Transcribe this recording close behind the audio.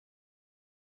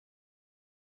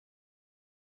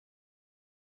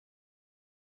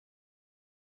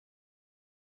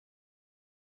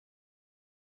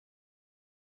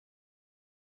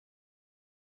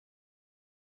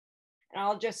And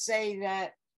I'll just say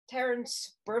that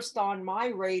Terence burst on my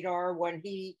radar when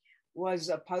he was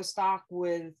a postdoc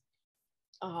with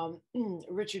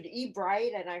Richard E.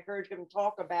 Bright, and I heard him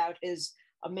talk about his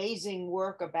amazing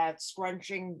work about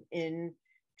scrunching in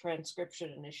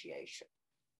transcription initiation.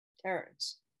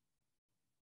 Terence.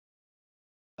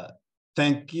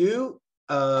 Thank you.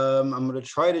 I'm going to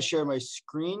try to share my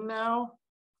screen now.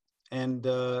 And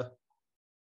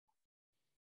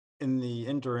in the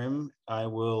interim, I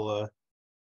will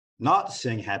not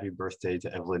sing happy birthday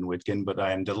to Evelyn Witkin, but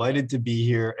I am delighted to be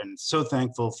here and so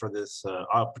thankful for this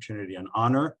opportunity and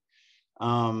honor.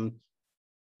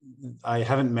 I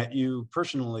haven't met you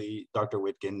personally, Dr.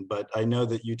 Witkin, but I know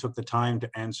that you took the time to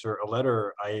answer a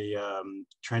letter I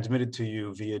transmitted to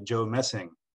you via Joe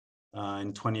Messing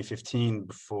in 2015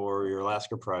 before your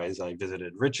Lasker Prize. I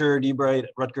visited Richard E. Bright at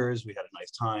Rutgers. We had a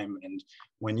nice time. And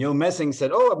when Joe Messing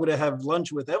said, "Oh, I'm going to have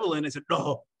lunch with Evelyn," I said,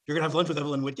 "No, you're going to have lunch with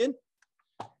Evelyn Witkin?"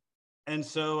 And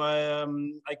so I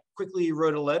quickly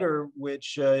wrote a letter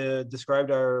which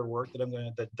described our work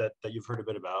that you've heard a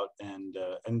bit about, and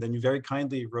then you very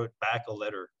kindly wrote back a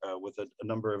letter with a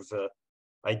number of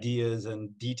ideas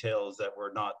and details that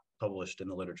were not published in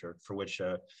the literature, for which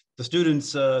the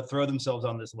students throw themselves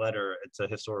on this letter. It's a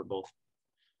historical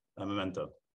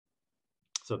memento.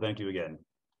 So thank you again.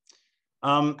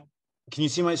 Can you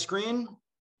see my screen?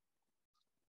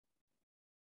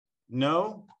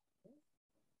 No?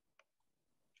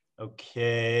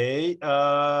 Okay.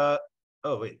 Oh,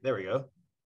 wait, there we go.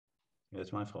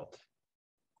 That's my fault.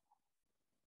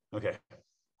 Okay.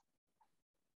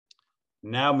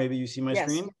 Now maybe you see my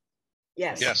screen?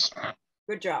 Yes. Yes.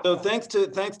 Good job. So thanks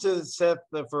to Seth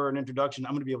for an introduction.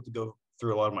 I'm going to be able to go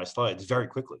through a lot of my slides very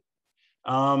quickly.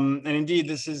 And indeed,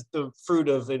 this is the fruit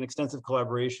of an extensive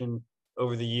collaboration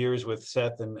over the years with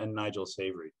Seth and Nigel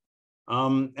Savory.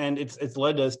 And it's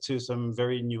led us to some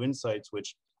very new insights,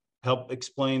 which help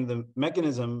explain the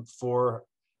mechanism for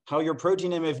how your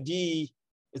protein MFD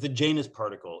is a Janus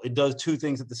particle. It does two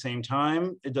things at the same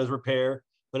time. It does repair,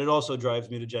 but it also drives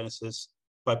mutagenesis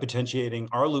by potentiating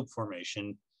R loop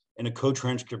formation in a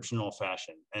co-transcriptional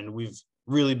fashion. And we've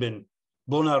really been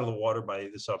blown out of the water by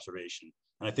this observation.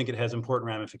 And I think it has important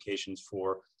ramifications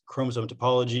for chromosome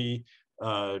topology,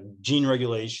 gene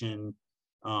regulation,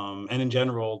 and in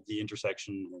general, the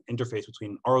interface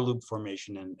between R loop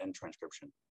formation and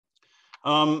transcription.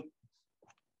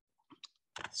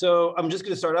 So I'm just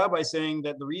going to start out by saying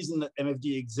that the reason that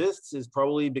MFD exists is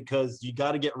probably because you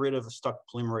got to get rid of a stuck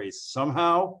polymerase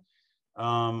somehow.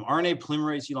 RNA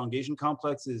polymerase elongation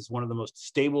complex is one of the most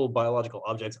stable biological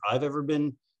objects I've ever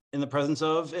been in the presence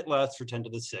of. It lasts for 10 to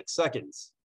the 6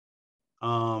 seconds.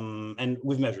 And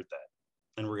we've measured that,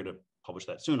 and we're going to publish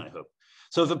that soon, I hope.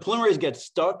 So if a polymerase gets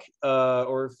stuck,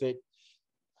 or if it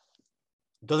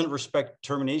doesn't respect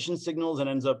termination signals and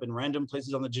ends up in random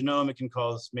places on the genome, it can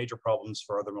cause major problems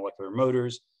for other molecular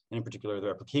motors, and in particular, the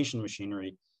replication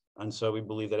machinery. And so we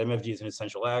believe that MFD is an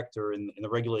essential actor in the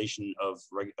regulation of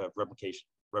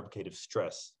replicative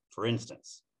stress, for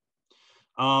instance.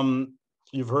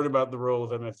 You've heard about the role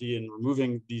of MFD in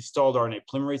removing these stalled RNA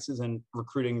polymerases and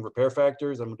recruiting repair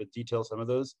factors. I'm going to detail some of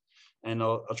those. And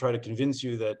I'll try to convince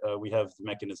you that we have the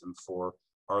mechanism for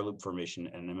R loop formation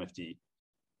and MFD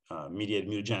mediated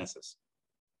mutagenesis.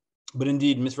 But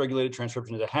indeed, misregulated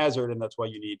transcription is a hazard, and that's why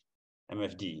you need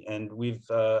MFD. And we've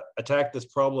attacked this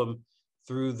problem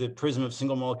through the prism of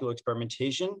single molecule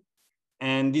experimentation.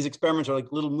 And these experiments are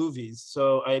like little movies.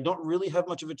 So I don't really have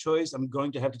much of a choice. I'm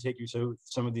going to have to take you through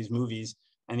some of these movies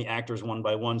and the actors one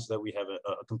by one so that we have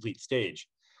a complete stage.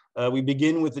 We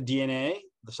begin with the DNA,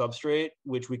 the substrate,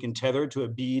 which we can tether to a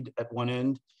bead at one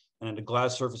end and a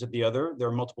glass surface at the other. There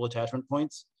are multiple attachment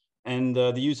points. And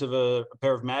the use of a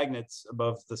pair of magnets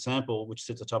above the sample, which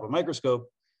sits atop a microscope,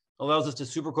 allows us to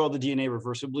supercoil the DNA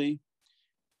reversibly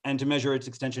and to measure its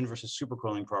extension versus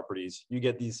supercoiling properties. You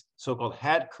get these so-called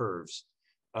hat curves,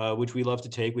 which we love to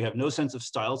take. We have no sense of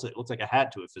style, so it looks like a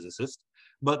hat to a physicist.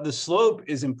 But the slope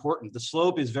is important. The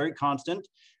slope is very constant,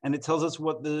 and it tells us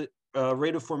what the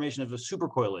rate of formation of a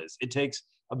supercoil is. It takes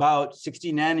about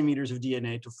 60 nanometers of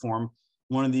DNA to form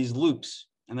one of these loops,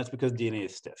 and that's because DNA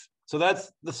is stiff. So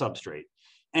that's the substrate.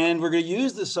 And we're going to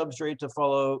use the substrate to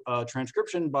follow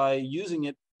transcription by using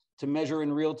it to measure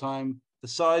in real time the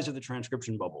size of the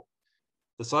transcription bubble.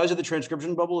 The size of the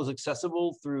transcription bubble is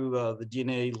accessible through the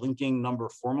DNA linking number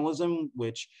formalism,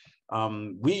 which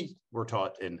we were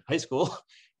taught in high school,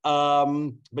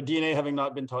 but DNA having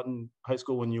not been taught in high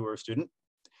school when you were a student.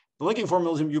 The linking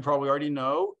formalism you probably already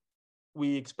know.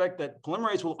 We expect that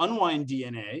polymerase will unwind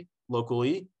DNA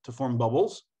locally to form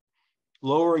bubbles,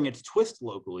 lowering its twist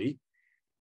locally.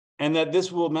 and that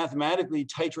this will mathematically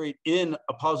titrate in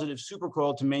a positive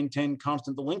supercoil to maintain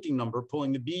constant the linking number,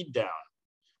 pulling the bead down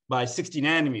by 60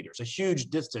 nanometers, a huge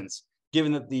distance,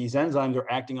 given that these enzymes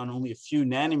are acting on only a few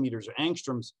nanometers or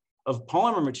angstroms of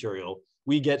polymer material.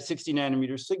 We get 60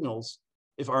 nanometer signals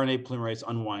if RNA polymerase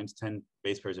unwinds 10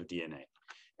 base pairs of DNA.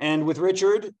 And with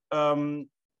Richard,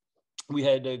 we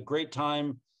had a great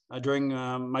time during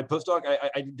my postdoc.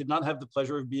 I did not have the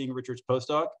pleasure of being Richard's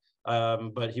postdoc,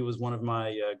 but he was one of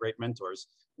my great mentors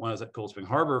when I was at Cold Spring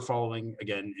Harbor, following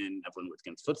again in Evelyn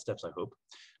Witkin's footsteps, I hope.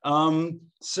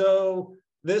 So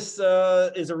this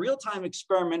is a real-time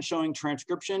experiment showing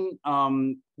transcription.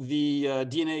 The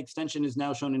DNA extension is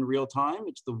now shown in real time.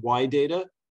 It's the Y data,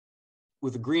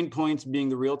 with the green points being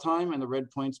the real time and the red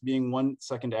points being 1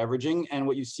 second averaging. And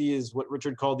what you see is what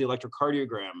Richard called the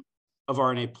electrocardiogram of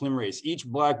RNA polymerase. Each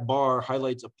black bar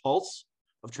highlights a pulse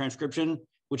of transcription,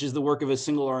 which is the work of a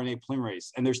single RNA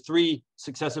polymerase. And there's 3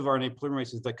 successive RNA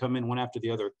polymerases that come in one after the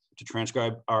other to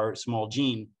transcribe our small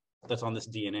gene that's on this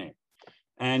DNA.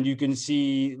 And you can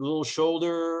see little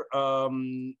shoulder,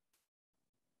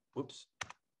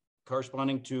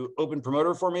 corresponding to open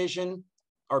promoter formation,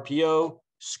 RPO,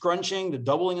 scrunching, the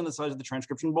doubling in the size of the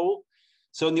transcription bubble.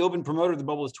 So in the open promoter, the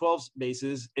bubble is 12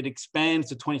 bases. It expands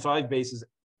to 25 bases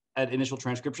at initial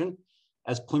transcription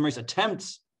as polymerase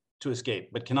attempts to escape,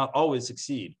 but cannot always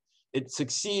succeed. It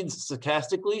succeeds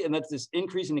stochastically, and that's this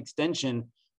increase in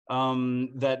extension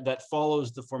that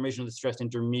follows the formation of the stressed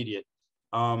intermediate.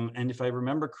 And if I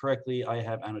remember correctly, I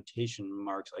have annotation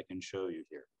marks I can show you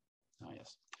here. Oh,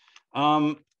 yes.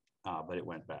 But it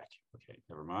went back. Okay,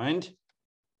 never mind.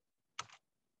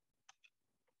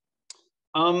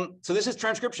 So this is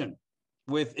transcription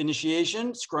with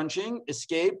initiation, scrunching,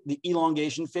 escape, the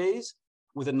elongation phase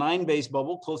with a 9 base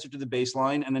bubble closer to the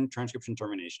baseline, and then transcription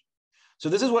termination. So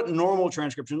this is what normal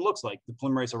transcription looks like. The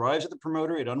polymerase arrives at the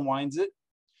promoter, it unwinds it,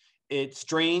 it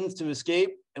strains to escape,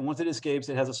 and once it escapes,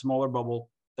 it has a smaller bubble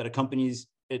that accompanies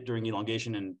it during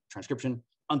elongation and transcription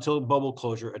until bubble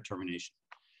closure at termination.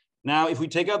 Now, if we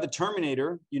take out the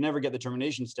terminator, you never get the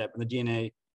termination step, and the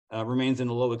DNA remains in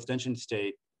a low extension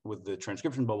state with the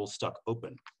transcription bubble stuck open.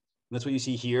 And that's what you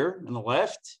see here on the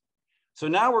left. So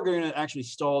now we're going to actually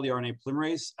stall the RNA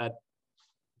polymerase at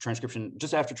transcription,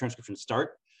 just after transcription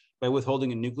start, by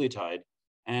withholding a nucleotide.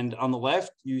 And on the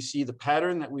left, you see the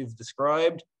pattern that we've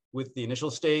described with the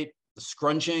initial state, the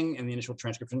scrunching and the initial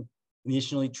transcription,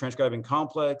 initially transcribing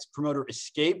complex, promoter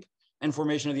escape, and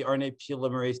formation of the RNA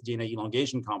polymerase DNA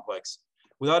elongation complex.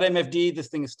 Without MFD, this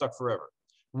thing is stuck forever.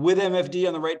 With MFD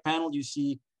on the right panel, you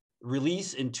see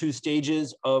release in 2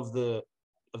 stages of the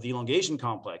elongation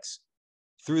complex.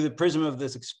 Through the prism of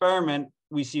this experiment,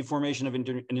 we see formation of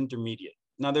an intermediate.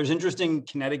 Now, there's interesting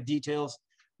kinetic details.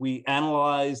 We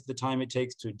analyzed the time it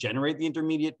takes to generate the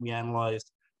intermediate. We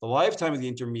analyzed the lifetime of the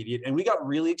intermediate, and we got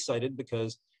really excited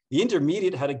because the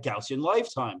intermediate had a Gaussian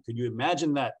lifetime. Could you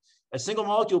imagine that? As single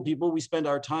molecule people, we spend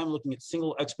our time looking at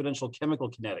single exponential chemical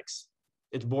kinetics.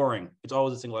 It's boring. It's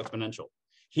always a single exponential.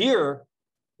 Here,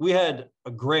 we had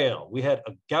a grail. We had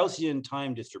a Gaussian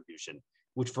time distribution,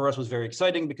 which for us was very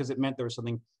exciting because it meant there was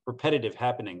something repetitive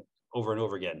happening over and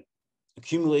over again.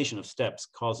 Accumulation of steps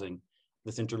causing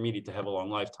this intermediate to have a long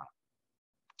lifetime.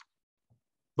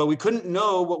 But we couldn't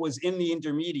know what was in the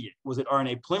intermediate. Was it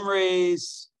RNA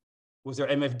polymerase? Was there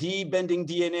MFD bending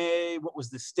DNA? What was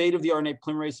the state of the RNA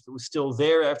polymerase if it was still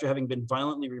there after having been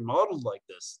violently remodeled like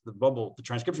this? The bubble, the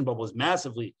transcription bubble is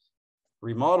massively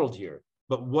remodeled here.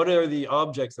 But what are the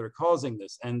objects that are causing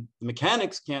this? And the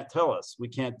mechanics can't tell us. We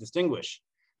can't distinguish.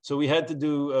 So we had to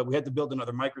build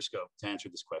another microscope to answer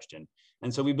this question.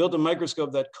 And so we built a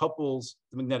microscope that couples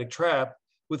the magnetic trap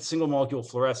with single molecule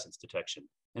fluorescence detection.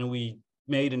 And we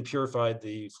made and purified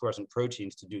the fluorescent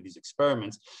proteins to do these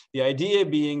experiments. The idea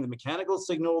being the mechanical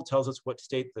signal tells us what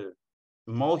state the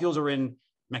molecules are in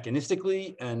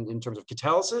mechanistically and in terms of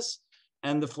catalysis.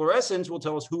 And the fluorescence will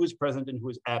tell us who is present and who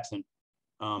is absent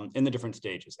in the different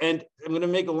stages. And I'm going to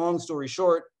make a long story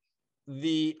short.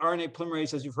 The RNA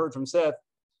polymerase, as you've heard from Seth,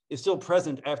 is still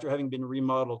present after having been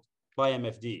remodeled by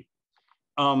MFD.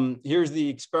 Here's the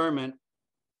experiment.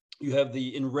 You have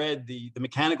in red the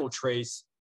mechanical trace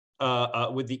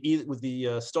with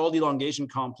the stalled elongation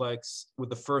complex with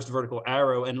the first vertical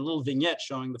arrow and a little vignette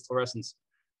showing the fluorescence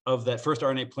of that first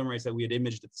RNA polymerase that we had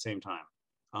imaged at the same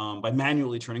time by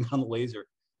manually turning on the laser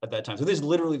at that time. So this is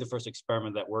literally the first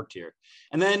experiment that worked here.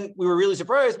 And then we were really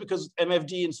surprised because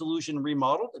MFD in solution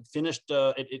remodeled. It finished,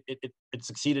 it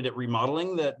succeeded at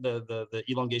remodeling the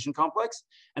elongation complex.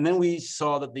 And then we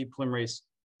saw that the polymerase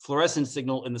fluorescence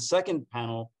signal in the second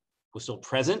panel was still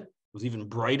present, was even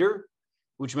brighter,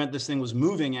 which meant this thing was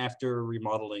moving after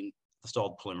remodeling the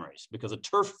stalled polymerase because a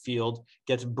turf field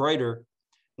gets brighter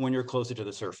when you're closer to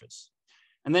the surface.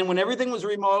 And then when everything was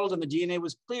remodeled and the DNA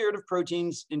was cleared of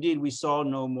proteins, indeed, we saw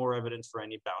no more evidence for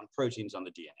any bound proteins on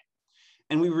the DNA.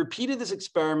 And we repeated this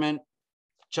experiment,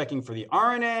 checking for the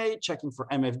RNA, checking for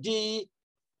MFD.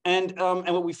 And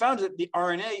what we found is that the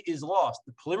RNA is lost.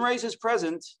 The polymerase is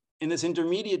present in this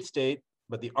intermediate state,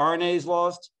 but the RNA is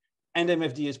lost and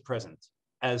MFD is present,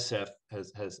 as Seth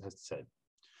has said.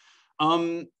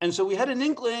 And so we had an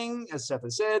inkling, as Seth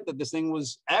has said, that this thing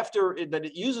was that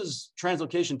it uses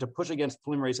translocation to push against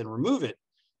polymerase and remove it,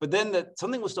 but then that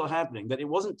something was still happening, that it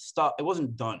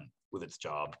wasn't done with its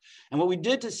job. And what we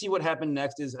did to see what happened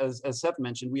next is, as Seth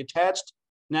mentioned, we attached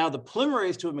now the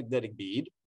polymerase to a magnetic bead.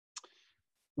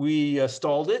 We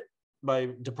stalled it by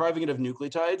depriving it of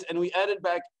nucleotides, and we added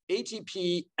back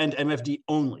ATP and MFD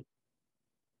only.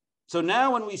 So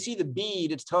now when we see the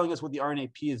bead, it's telling us what the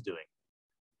RNAP is doing.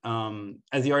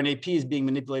 As the RNAP is being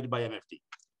manipulated by MFD.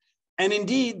 And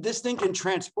indeed, this thing can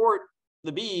transport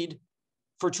the bead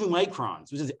for 2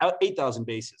 microns, which is 8,000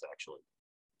 bases, actually.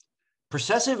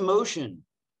 Precessive motion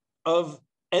of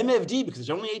MFD, because there's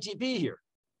only ATP here.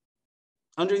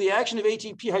 Under the action of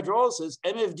ATP hydrolysis,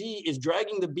 MFD is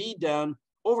dragging the bead down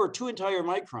over 2 entire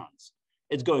microns.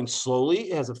 It's going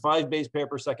slowly. It has a 5 base pair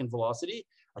per second velocity,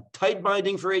 a tight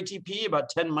binding for ATP, about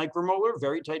 10 micromolar,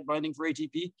 very tight binding for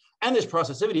ATP. And this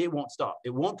processivity, it won't stop.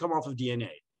 It won't come off of DNA,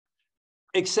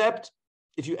 except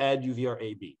if you add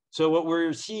UVR-AB. So what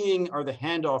we're seeing are the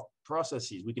handoff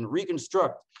processes. We can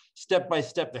reconstruct step by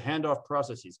step the handoff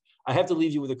processes. I have to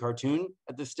leave you with a cartoon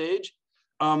at this stage.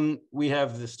 We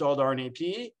have the stalled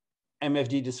RNAP,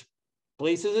 MFD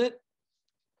displaces it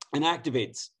and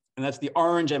activates. And that's the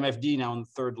orange MFD now in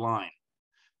the 3rd line.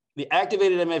 The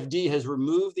activated MFD has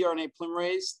removed the RNA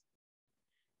polymerase.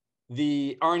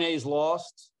 The RNA is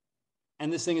lost,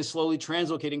 and this thing is slowly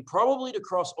translocating, probably to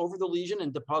cross over the lesion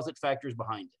and deposit factors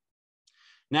behind it.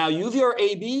 Now,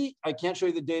 UVR-AB, I can't show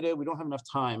you the data. We don't have enough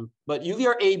time, but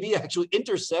UVR-AB actually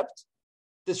intercept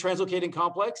this translocating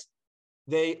complex.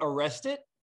 They arrest it,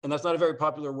 and that's not a very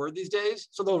popular word these days,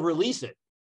 so they'll release it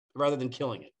rather than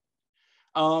killing it.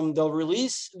 They'll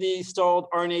release the stalled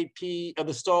RNAP,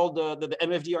 the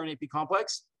MFD RNAP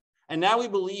complex. And now we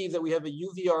believe that we have a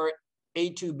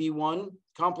UVR-A2B1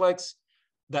 complex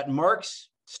that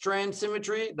marks strand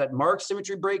symmetry, that marks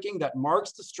symmetry breaking, that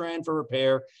marks the strand for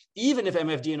repair, even if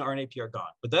MFD and RNAP are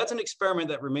gone. But that's an experiment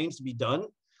that remains to be done.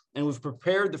 And we've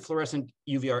prepared the fluorescent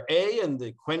UVR-A and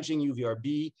the quenching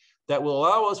UVR-B that will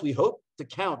allow us, we hope, to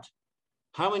count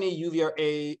how many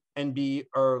UVR-A and B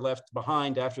are left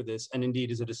behind after this, and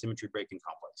indeed, is it a symmetry breaking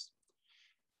complex?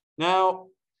 Now,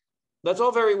 that's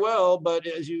all very well, but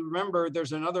as you remember,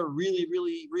 there's another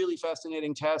really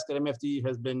fascinating task that MFD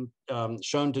has been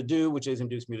shown to do, which is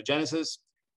induce mutagenesis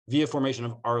via formation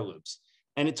of R loops.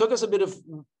 And it took us a bit of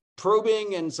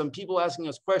probing and some people asking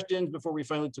us questions before we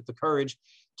finally took the courage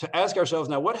to ask ourselves,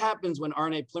 now, what happens when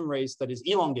RNA polymerase that is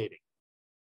elongating?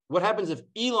 What happens if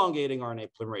elongating RNA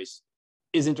polymerase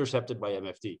is intercepted by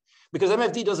MFD? Because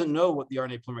MFD doesn't know what the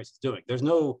RNA polymerase is doing. There's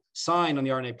no sign on the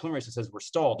RNA polymerase that says we're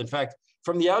stalled. In fact,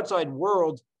 from the outside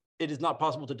world, it is not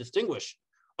possible to distinguish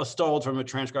a stalled from a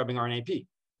transcribing RNAP.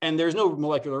 And there's no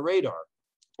molecular radar,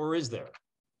 or is there?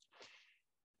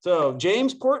 So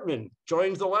James Portman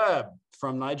joins the lab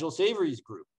from Nigel Savory's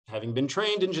group, having been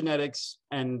trained in genetics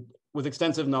and with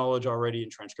extensive knowledge already in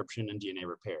transcription and DNA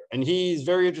repair. And he's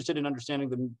very interested in understanding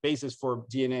the basis for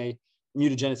DNA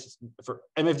mutagenesis, for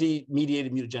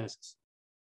MFD-mediated mutagenesis.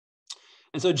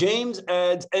 And so James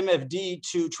adds MFD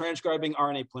to transcribing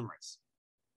RNA polymerase.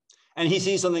 And he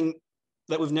sees something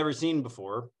that we've never seen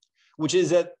before, which is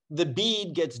that the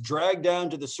bead gets dragged down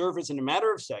to the surface in a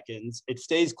matter of seconds. It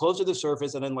stays close to the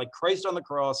surface, and then like Christ on the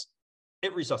cross,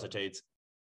 it resuscitates,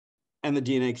 and the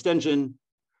DNA extension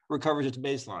recovers its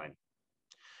baseline.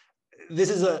 This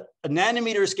is a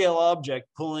nanometer scale object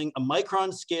pulling a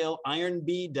micron scale iron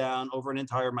bead down over an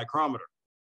entire micrometer.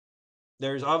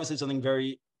 There's obviously something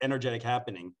very energetic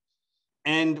happening.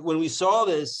 And when we saw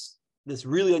this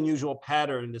really unusual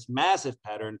pattern, this massive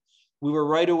pattern, we were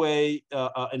right away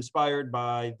inspired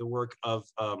by the work of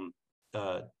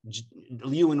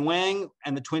Liu and Wang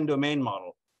and the twin domain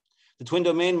model. The twin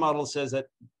domain model says that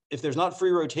if there's not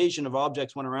free rotation of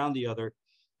objects one around the other,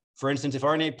 for instance, if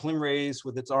RNA polymerase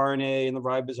with its RNA in the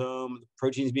ribosome, the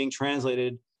proteins being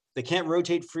translated, they can't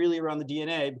rotate freely around the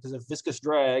DNA because of viscous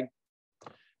drag,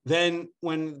 then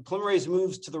when polymerase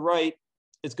moves to the right,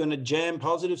 it's going to jam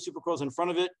positive supercoils in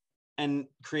front of it and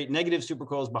create negative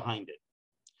supercoils behind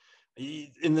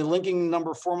it. In the linking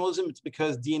number formalism, it's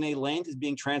because DNA length is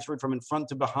being transferred from in front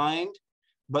to behind,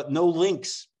 but no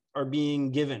links are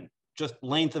being given just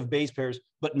length of base pairs,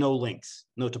 but no links,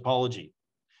 no topology.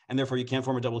 And therefore you can't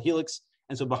form a double helix.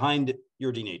 And so behind it,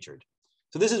 you're denatured.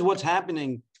 So this is what's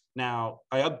happening now.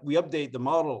 We update the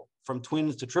model from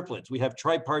twins to triplets. We have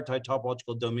tripartite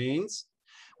topological domains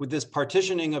with this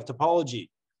partitioning of topology,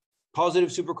 positive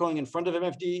supercoiling in front of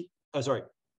MFD,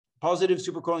 positive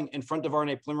supercoiling in front of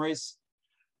RNA polymerase,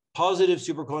 positive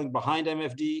supercoiling behind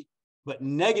MFD, but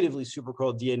negatively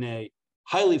supercoiled DNA,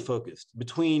 highly focused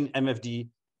between MFD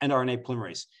and RNA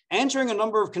polymerase, answering a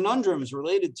number of conundrums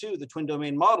related to the twin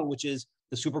domain model, which is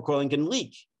the supercoiling can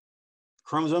leak.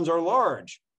 Chromosomes are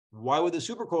large. Why would the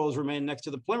supercoils remain next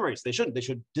to the polymerase? They shouldn't. They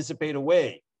should dissipate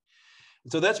away.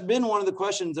 And so that's been one of the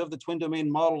questions of the twin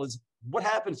domain model is what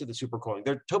happens to the supercoiling?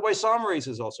 There are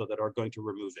topoisomerases also that are going to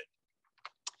remove it.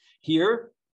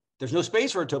 Here, there's no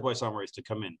space for a topoisomerase to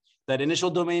come in. That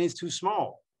initial domain is too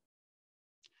small.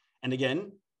 And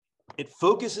again, it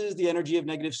focuses the energy of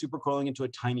negative supercoiling into a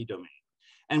tiny domain.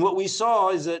 And what we saw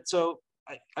is that, so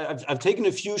I've taken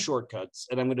a few shortcuts,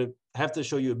 and I'm going to have to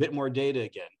show you a bit more data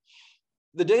again.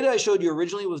 The data I showed you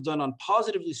originally was done on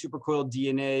positively supercoiled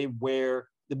DNA, where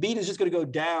the beat is just going to go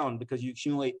down because you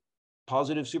accumulate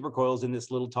positive supercoils in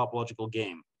this little topological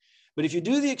game. But if you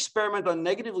do the experiment on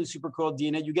negatively supercoiled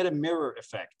DNA, you get a mirror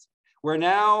effect, where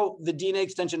now the DNA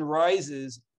extension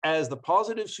rises as the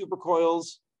positive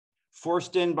supercoils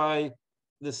forced in by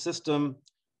the system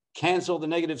cancel the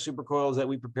negative supercoils that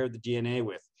we prepared the DNA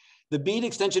with. The bead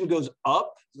extension goes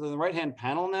up. So in the right-hand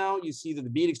panel now, you see that the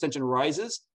bead extension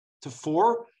rises to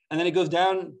 4, and then it goes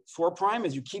down 4'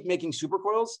 as you keep making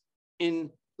supercoils in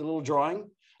the little drawing.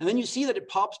 And then you see that it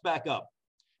pops back up.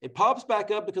 It pops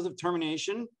back up because of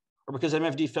termination or because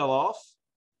MFD fell off.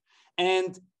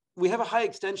 And we have a high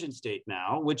extension state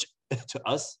now, which to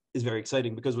us is very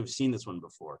exciting because we've seen this one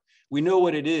before. We know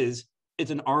what it is.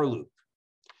 It's an R loop.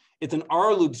 It's an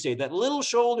R loop state. That little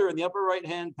shoulder in the upper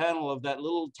right-hand panel of that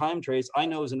little time trace, I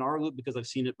know is an R loop because I've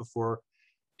seen it before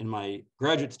in my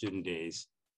graduate student days.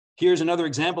 Here's another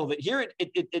example of it. Here,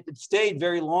 it stayed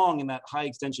very long in that high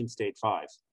extension state 5.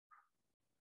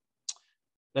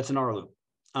 That's an R loop.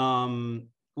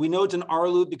 We know it's an R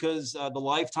loop because the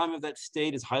lifetime of that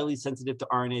state is highly sensitive to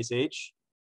RNase H.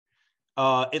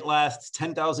 It lasts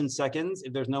 10,000 seconds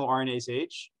if there's no RNase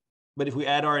H. But if we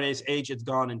add RNase H, it's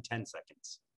gone in 10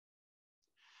 seconds.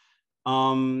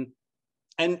 And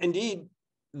indeed,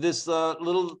 this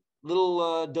little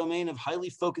domain of highly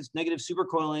focused negative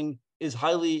supercoiling is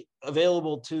highly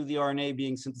available to the RNA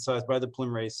being synthesized by the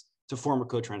polymerase to form a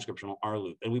co-transcriptional R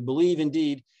loop. And we believe,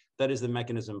 indeed, that is the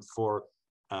mechanism for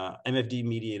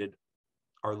MFD-mediated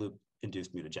R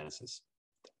loop-induced mutagenesis.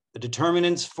 The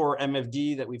determinants for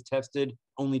MFD that we've tested,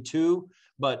 only 2,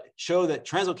 but show that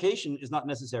translocation is not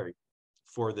necessary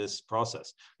for this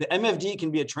process. The MFD can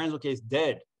be a translocase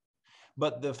dead,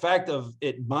 but the fact of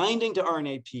it binding to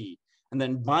RNAP and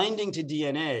then binding to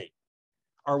DNA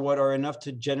are what are enough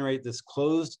to generate this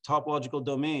closed topological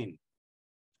domain.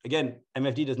 Again,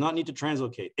 MFD does not need to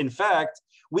translocate. In fact,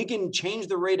 we can change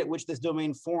the rate at which this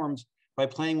domain forms by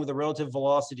playing with the relative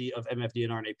velocity of MFD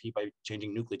and RNAP by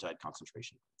changing nucleotide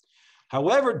concentration.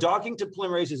 However, docking to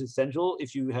polymerase is essential.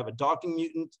 If you have a docking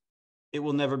mutant, it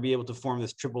will never be able to form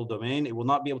this triple domain. It will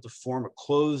not be able to form a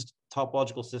closed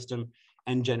topological system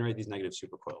and generate these negative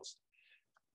supercoils.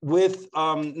 With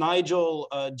Nigel,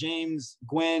 James,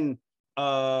 Gwen,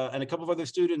 and a couple of other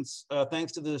students,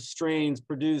 thanks to the strains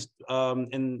produced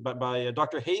by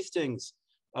Dr. Hastings,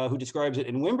 who describes it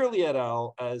in Wimberly et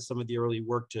al. As some of the early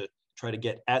work to try to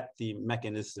get at the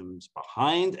mechanisms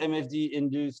behind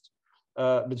MFD-induced,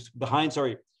 R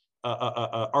loop-induced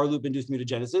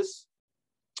mutagenesis.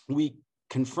 We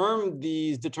confirmed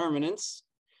these determinants.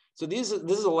 So this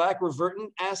is a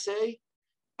Lac-Revertant assay.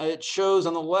 It shows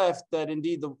on the left that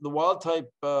indeed the wild-type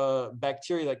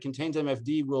bacteria that contains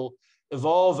MFD will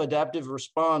evolve adaptive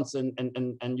response,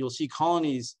 and you'll see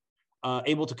colonies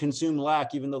able to consume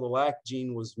LAC even though the LAC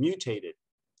gene was mutated.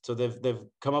 So they've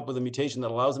come up with a mutation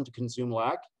that allows them to consume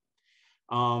LAC.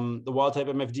 The wild-type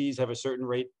MFDs have a certain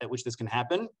rate at which this can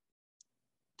happen,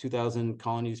 2,000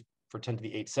 colonies for 10 to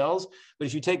the 8 cells. But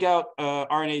if you take out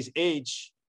RNase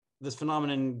H, this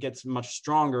phenomenon gets much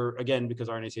stronger, again, because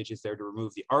RNase H is there to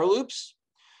remove the R loops.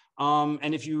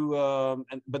 And if you,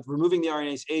 but removing the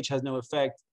RNase H has no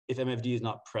effect if MFD is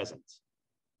not present.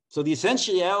 So the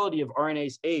essentiality of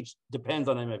RNase H depends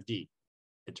on MFD,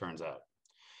 it turns out.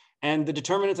 And the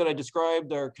determinants that I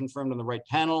described are confirmed on the right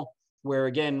panel, where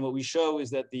again, what we show is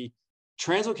that the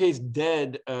translocase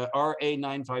dead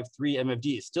RA953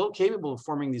 MFD is still capable of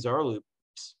forming these R loops.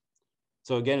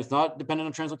 So again, it's not dependent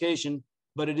on translocation,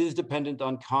 but it is dependent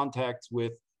on contact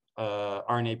with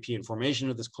RNAP and formation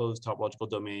of this closed topological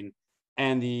domain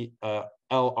and the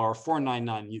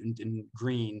LR499 mutant in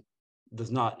green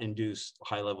does not induce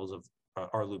high levels of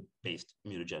R loop-based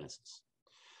mutagenesis.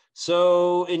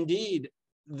 So indeed,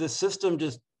 the system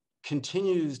just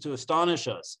continues to astonish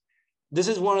us. This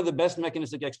is one of the best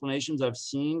mechanistic explanations I've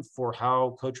seen for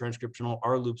how co-transcriptional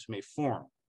R loops may form.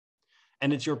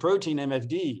 And it's your protein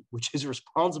MFD, which is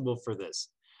responsible for this.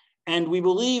 And we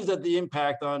believe that the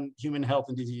impact on human health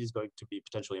and disease is going to be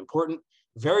potentially important.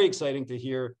 Very exciting to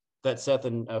hear that Seth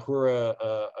and Hura,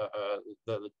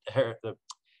 the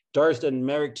Darst and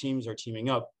Merrick teams are teaming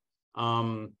up.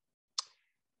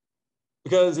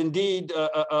 Because indeed,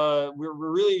 we're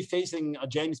really facing a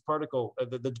Janus particle.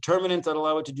 The determinants that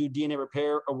allow it to do DNA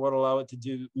repair are what allow it to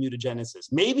do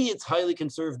mutagenesis. Maybe it's highly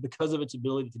conserved because of its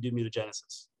ability to do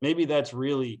mutagenesis. Maybe that's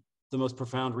really the most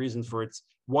profound reason for its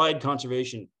wide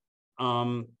conservation.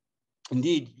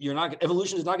 Indeed,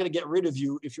 evolution is not going to get rid of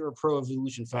you if you're a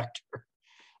pro-evolution factor.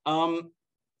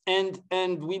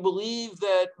 And we believe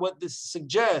that what this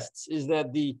suggests is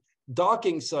that the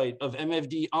docking site of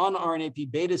MFD on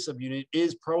RNAP beta subunit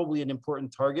is probably an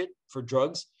important target for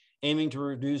drugs aiming to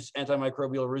reduce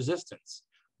antimicrobial resistance.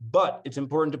 But it's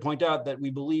important to point out that we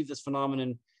believe this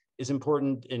phenomenon is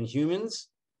important in humans,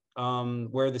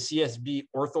 where the CSB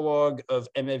ortholog of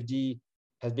MFD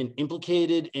has been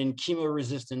implicated in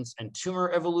chemoresistance and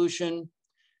tumor evolution.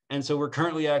 And so we're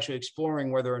currently actually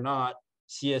exploring whether or not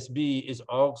CSB is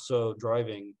also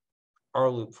driving R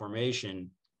loop formation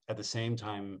at the same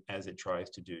time as it tries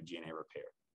to do DNA repair.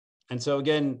 And so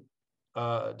again,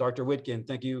 Dr. Witkin,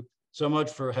 thank you so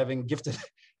much for having gifted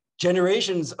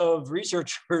generations of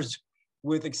researchers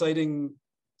with exciting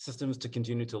systems to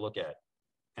continue to look at.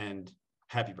 And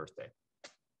happy birthday.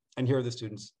 And here are the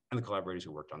students and the collaborators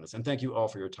who worked on this. And thank you all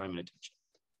for your time and attention.